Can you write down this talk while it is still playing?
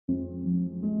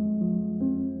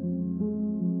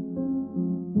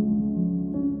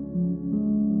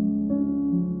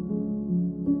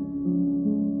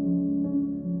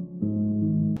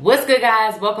What's good,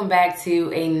 guys? Welcome back to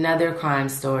another crime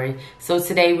story. So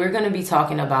today we're going to be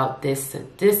talking about this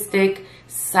sadistic,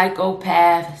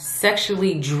 psychopath,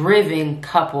 sexually driven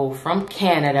couple from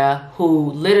Canada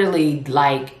who literally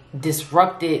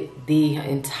disrupted the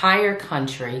entire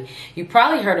country. You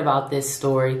probably heard about this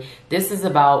story. This is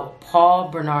about Paul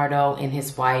Bernardo and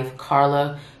his wife,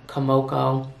 Karla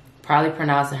Komolka. Probably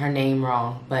pronouncing her name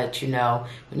wrong, but you know,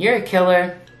 when you're a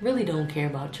killer, really don't care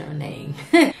about your name.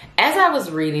 As I was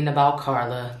reading about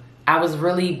Karla, I was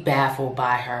really baffled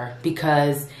by her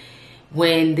because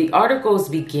when the articles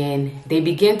begin, they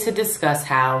begin to discuss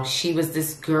how she was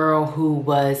this girl who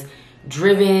was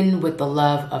driven with the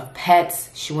love of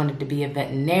pets. She wanted to be a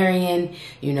veterinarian.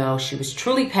 You know, she was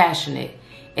truly passionate.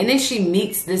 And then she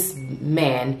meets this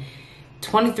man,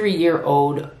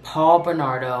 23-year-old Paul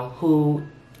Bernardo, who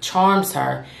charms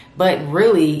her, but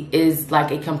really is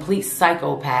like a complete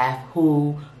psychopath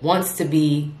who wants to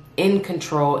be in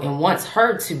control and wants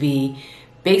her to be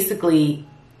basically,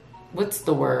 what's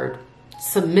the word?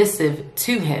 Submissive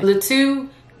to him. The two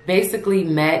basically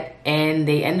met and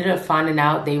they ended up finding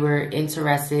out they were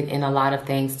interested in a lot of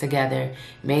things together,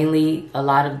 mainly a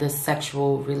lot of the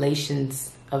sexual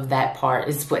relations of that part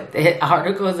is what the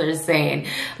articles are saying.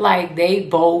 Like, they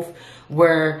both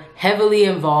were heavily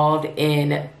involved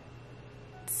in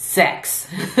sex.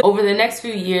 Over the next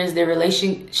few years, their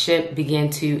relationship began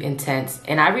to intense.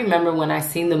 And I remember when I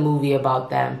seen the movie about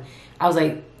them, I was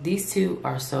like, these two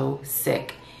are so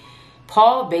sick.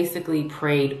 Paul basically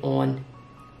preyed on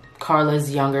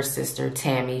Karla's younger sister,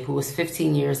 Tammy, who was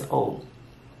 15 years old.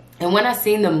 And when I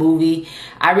seen the movie,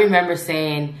 I remember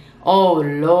saying, oh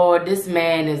Lord, this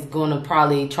man is gonna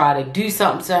probably try to do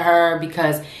something to her,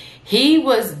 because he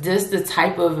was just the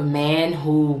type of man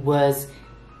who was,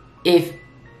 if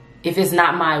it's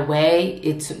not my way,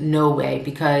 it's no way,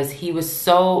 because he was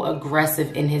so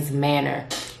aggressive in his manner.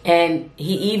 And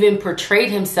he even portrayed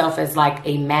himself as like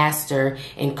a master,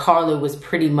 and Karla was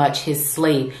pretty much his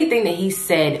slave. Anything that he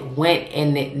said went,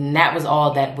 and that was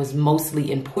all that was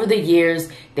mostly important. Over the years,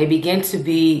 they began to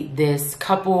be this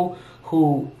couple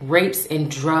who rapes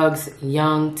and drugs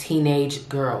young teenage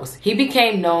girls. He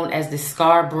became known as the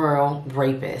Scarborough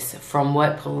rapist, from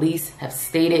what police have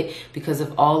stated, because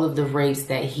of all of the rapes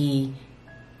that he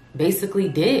basically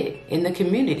did in the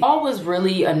community. Paul was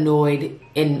really annoyed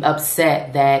and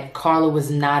upset that Karla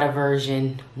was not a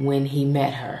virgin when he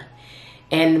met her.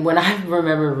 And when I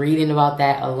remember reading about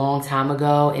that a long time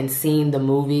ago and seeing the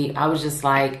movie, I was just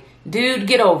like, dude,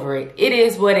 get over it. It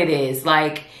is what it is.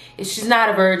 Like, she's not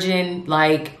a virgin.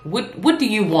 Like, what do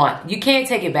you want? You can't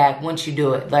take it back once you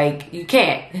do it. Like, you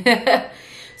can't.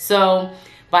 So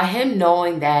by him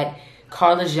knowing that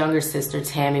Karla's younger sister,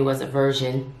 Tammy, was a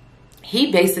virgin,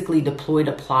 he basically deployed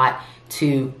a plot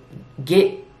to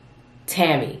get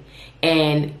Tammy.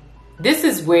 And this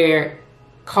is where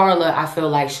Karla, I feel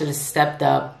like, should have stepped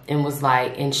up and was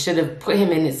like, and should have put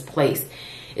him in his place.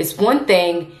 It's one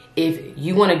thing if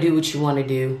you want to do what you want to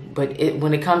do, but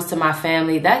when it comes to my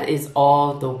family, that is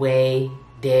all the way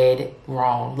dead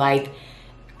wrong. Like,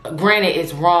 granted,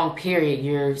 it's wrong, period.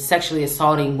 You're sexually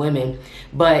assaulting women,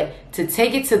 but to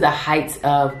take it to the heights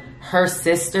of her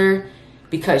sister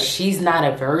because she's not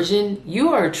a virgin, you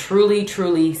are truly,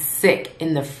 truly sick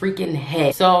in the freaking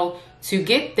head. So to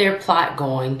get their plot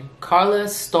going, Karla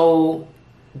stole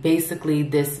basically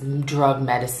this drug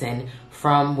medicine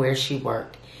from where she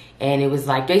worked. And it was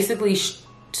like basically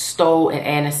stole an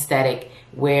anesthetic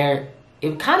where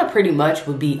it kind of pretty much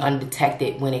would be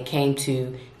undetected when it came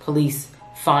to police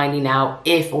finding out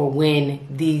if or when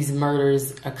these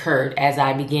murders occurred, as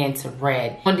I began to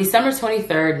read. On December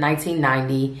 23rd,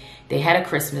 1990, they had a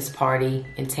Christmas party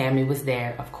and Tammy was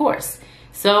there, of course.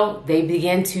 So they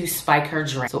began to spike her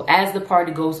drink. So as the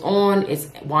party goes on, it's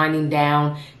winding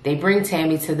down. They bring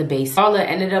Tammy to the base. Karla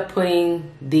ended up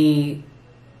putting the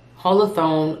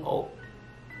holophone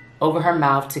over her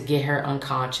mouth to get her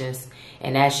unconscious.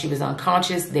 And as she was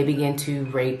unconscious, they began to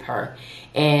rape her.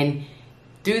 And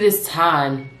through this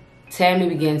time, Tammy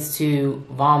begins to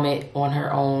vomit on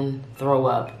her own, throw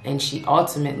up, and she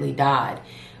ultimately died.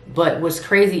 But what's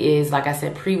crazy is, like I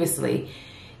said previously,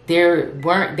 they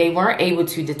weren't able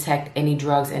to detect any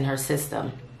drugs in her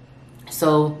system.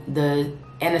 So the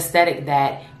anesthetic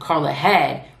that Karla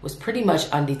had was pretty much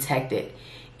undetected.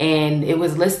 And it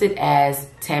was listed as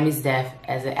Tammy's death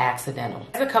as an accidental.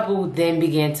 As the couple then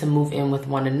began to move in with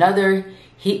one another,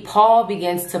 Paul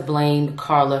begins to blame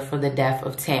Karla for the death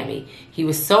of Tammy. He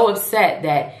was so upset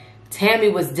that Tammy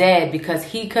was dead because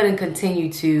he couldn't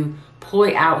continue to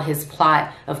ploy out his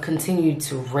plot of continuing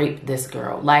to rape this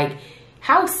girl. Like,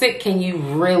 how sick can you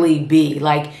really be?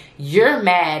 Like, you're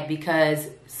mad because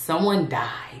someone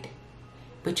died.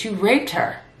 but you raped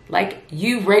her. Like,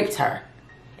 you raped her.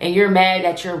 And you're mad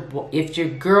at your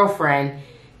girlfriend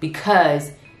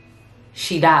because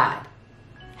she died.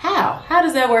 How? How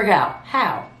does that work out?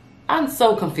 How? I'm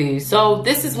so confused. So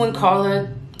this is when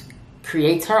Karla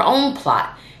creates her own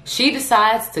plot. She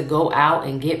decides to go out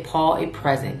and get Paul a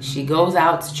present. She goes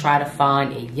out to try to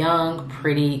find a young,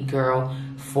 pretty girl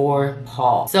for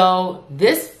Paul. So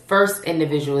this first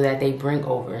individual that they bring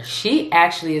over, she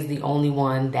actually is the only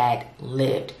one that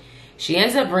lived. She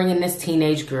ends up bringing this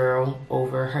teenage girl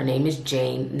over. Her name is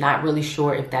Jane. Not really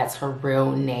sure if that's her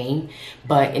real name,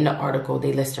 but in the article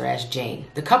they list her as Jane.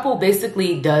 The couple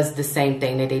basically does the same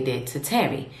thing that they did to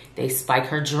Tammy. They spike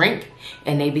her drink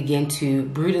and they begin to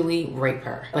brutally rape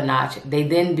her. But not, they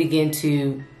then begin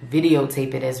to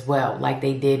videotape it as well, like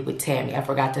they did with Tammy. I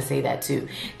forgot to say that too.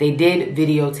 They did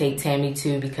videotape Tammy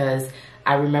too, because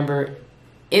I remember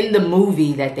in the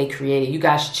movie that they created, you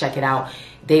guys should check it out,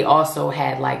 they also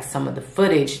had like some of the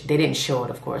footage. They didn't show it,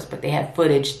 of course, but they had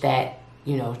footage that,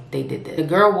 you know, they did this. The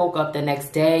girl woke up the next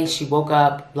day. She woke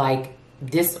up like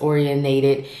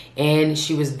disorientated and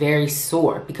she was very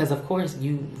sore because, of course,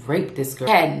 you raped this girl.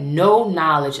 He had no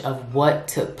knowledge of what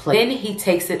took place. Then he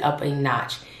takes it up a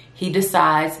notch. He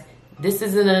decides this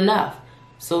isn't enough.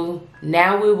 So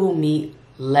now we will meet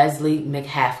Leslie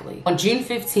McHathley. On June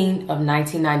 15th of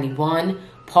 1991,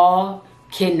 Paul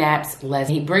kidnaps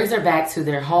Leslie. He brings her back to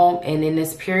their home, and in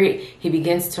this period, he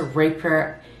begins to rape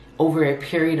her over a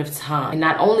period of time. And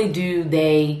not only do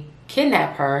they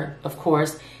kidnap her, of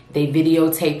course, they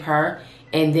videotape her,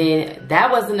 and then that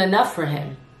wasn't enough for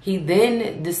him. He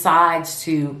then decides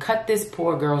to cut this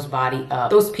poor girl's body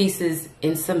up, those pieces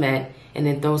in cement, and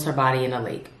then throws her body in a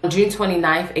lake. On June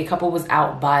 29th, a couple was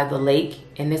out by the lake,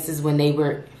 and this is when they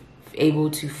were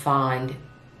able to find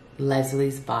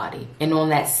Leslie's body. And on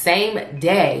that same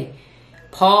day,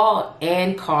 Paul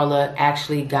and Karla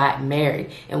actually got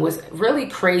married. And what's really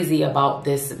crazy about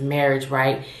this marriage,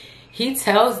 right? He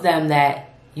tells them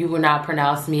that you will not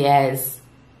pronounce me as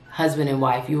husband and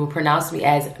wife. You will pronounce me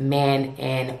as man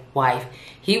and wife.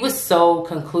 He was so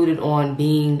concluded on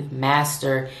being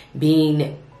master,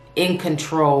 being in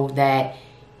control, that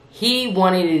he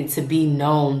wanted it to be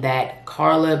known that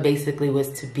Karla basically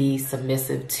was to be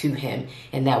submissive to him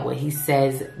and that what he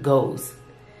says goes.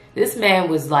 This man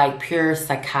was like pure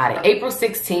psychotic. April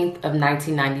 16th of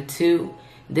 1992,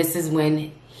 this is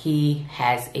when he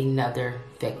has another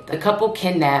victim. The couple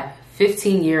kidnapped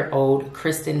 15-year-old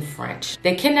Kristen French.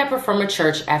 They kidnap her from a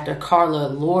church after Karla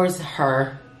lures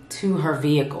her to her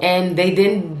vehicle. And they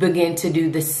then begin to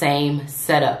do the same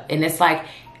setup. And it's like,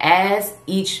 as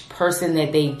each person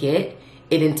that they get,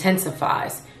 it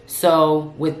intensifies.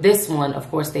 So with this one, of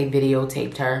course, they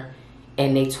videotaped her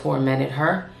and they tormented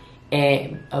her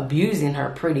and abusing her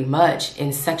pretty much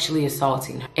and sexually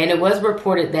assaulting her. And it was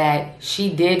reported that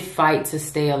she did fight to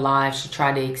stay alive. She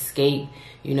tried to escape,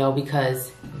 you know,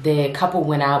 because the couple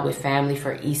went out with family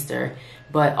for Easter.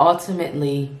 But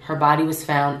ultimately, her body was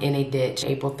found in a ditch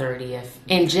April 30th.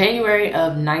 In January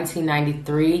of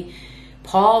 1993,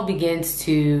 Paul begins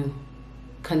to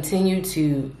continue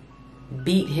to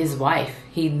beat his wife.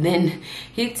 He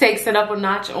takes it up a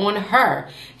notch on her.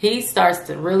 He starts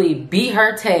to really beat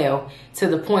her tail to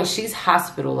the point she's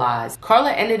hospitalized.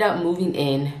 Karla ended up moving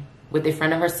in with a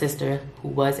friend of her sister who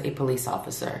was a police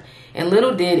officer. And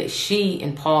little did she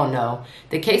and Paul know,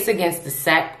 the case against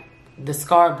the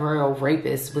Scarborough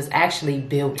rapist was actually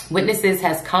built. Witnesses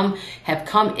have come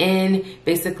in,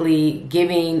 basically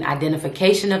giving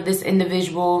identification of this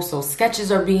individual. So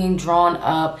sketches are being drawn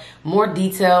up, more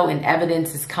detail and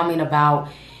evidence is coming about.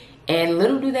 And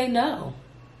little do they know,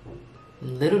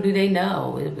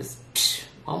 it was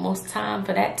almost time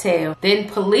for that tale. Then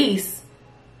police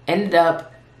ended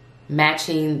up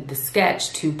matching the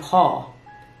sketch to Paul.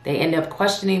 They end up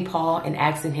questioning Paul and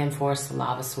asking him for a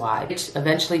saliva swab, which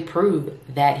eventually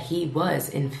proved that he was,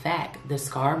 in fact, the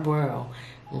Scarborough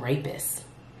rapist.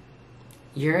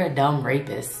 You're a dumb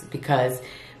rapist because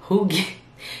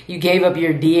you gave up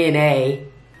your DNA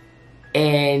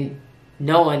and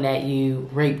knowing that you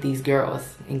raped these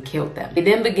girls and killed them. They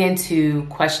then begin to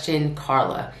question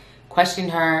Karla, question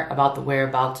her about the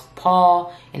whereabouts of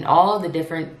Paul and all the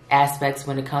different aspects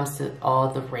when it comes to all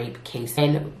the rape cases.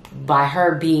 And by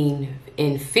her being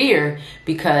in fear,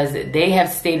 because they have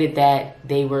stated that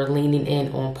they were leaning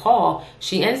in on Paul,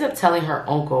 she ends up telling her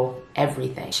uncle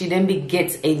everything. She then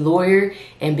gets a lawyer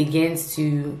and begins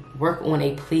to work on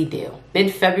a plea deal.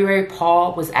 Mid-February,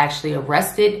 Paul was actually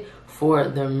arrested for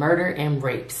the murder and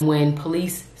rapes. When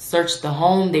police searched the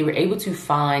home, they were able to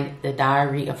find the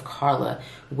diary of Karla,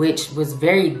 which was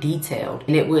very detailed.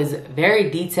 And it was very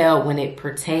detailed when it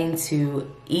pertained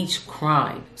to each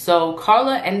crime. So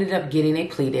Karla ended up getting a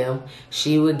plea deal.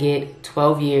 She would get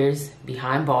 12 years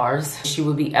behind bars. She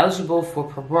would be eligible for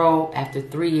parole after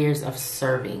 3 years of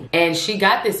serving. And she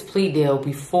got this plea deal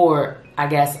before, I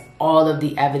guess, all of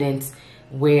the evidence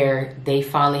where they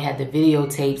finally had the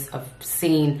videotapes of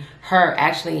seeing her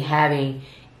actually having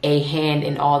a hand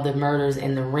in all the murders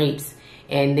and the rapes.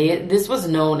 And this was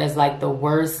known as like the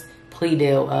worst plea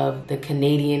deal of the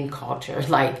Canadian culture,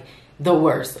 like the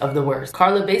worst of the worst.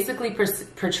 Karla basically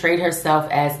portrayed herself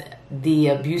as the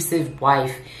abusive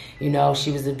wife. You know,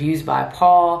 she was abused by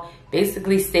Paul,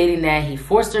 basically stating that he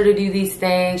forced her to do these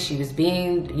things. She was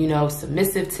being, you know,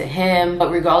 submissive to him.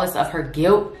 But regardless of her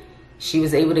guilt, she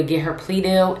was able to get her plea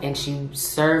deal and she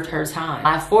served her time.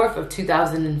 July 4th of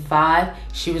 2005,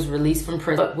 she was released from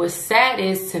prison. But what's sad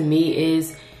is, to me,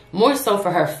 is more so for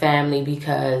her family,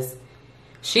 because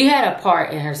she had a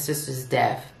part in her sister's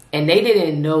death. And they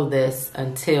didn't know this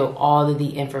until all of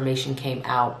the information came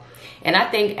out. And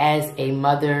I think as a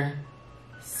mother,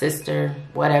 sister,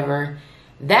 whatever,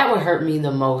 that would hurt me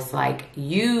the most. Like,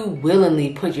 you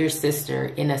willingly put your sister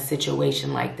in a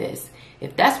situation like this.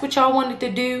 If that's what y'all wanted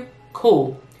to do,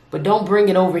 cool. But don't bring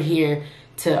it over here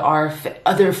to our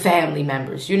other family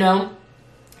members, you know?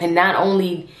 And not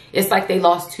only, it's like they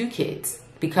lost 2 kids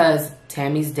because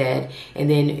Tammy's dead, and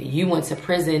then you went to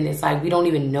prison. It's like, we don't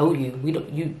even know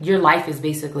you. Your life is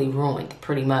basically ruined,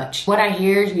 pretty much. What I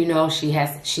hear, you know,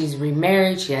 she's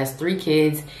remarried, she has 3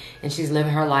 kids, and she's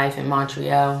living her life in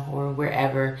Montreal or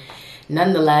wherever.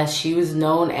 Nonetheless, she was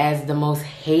known as the most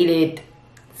hated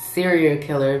serial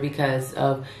killer because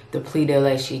of the plea deal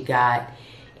that she got.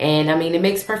 And I mean, it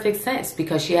makes perfect sense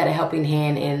because she had a helping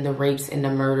hand in the rapes and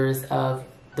the murders of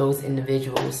those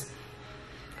individuals.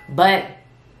 But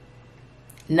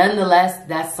nonetheless,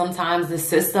 that's sometimes the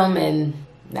system, and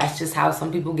that's just how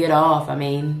some people get off. I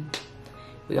mean,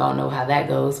 we all know how that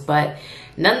goes. But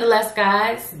nonetheless,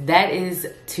 guys, that is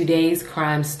today's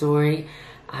crime story.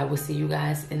 I will see you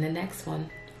guys in the next one.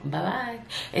 Bye-bye.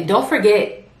 And don't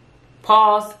forget,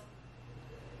 pause,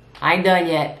 I ain't done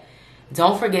yet.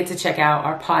 Don't forget to check out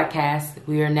our podcast.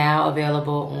 We are now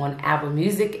available on Apple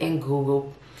Music and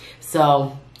Google.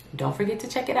 So don't forget to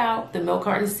check it out, the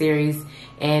Themilkcartonseries.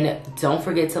 And don't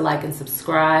forget to like and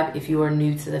subscribe if you are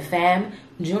new to the fam.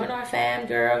 Join our fam,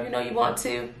 girl. You know you want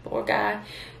to, or guy.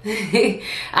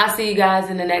 I'll see you guys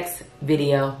in the next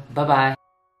video. Bye-bye.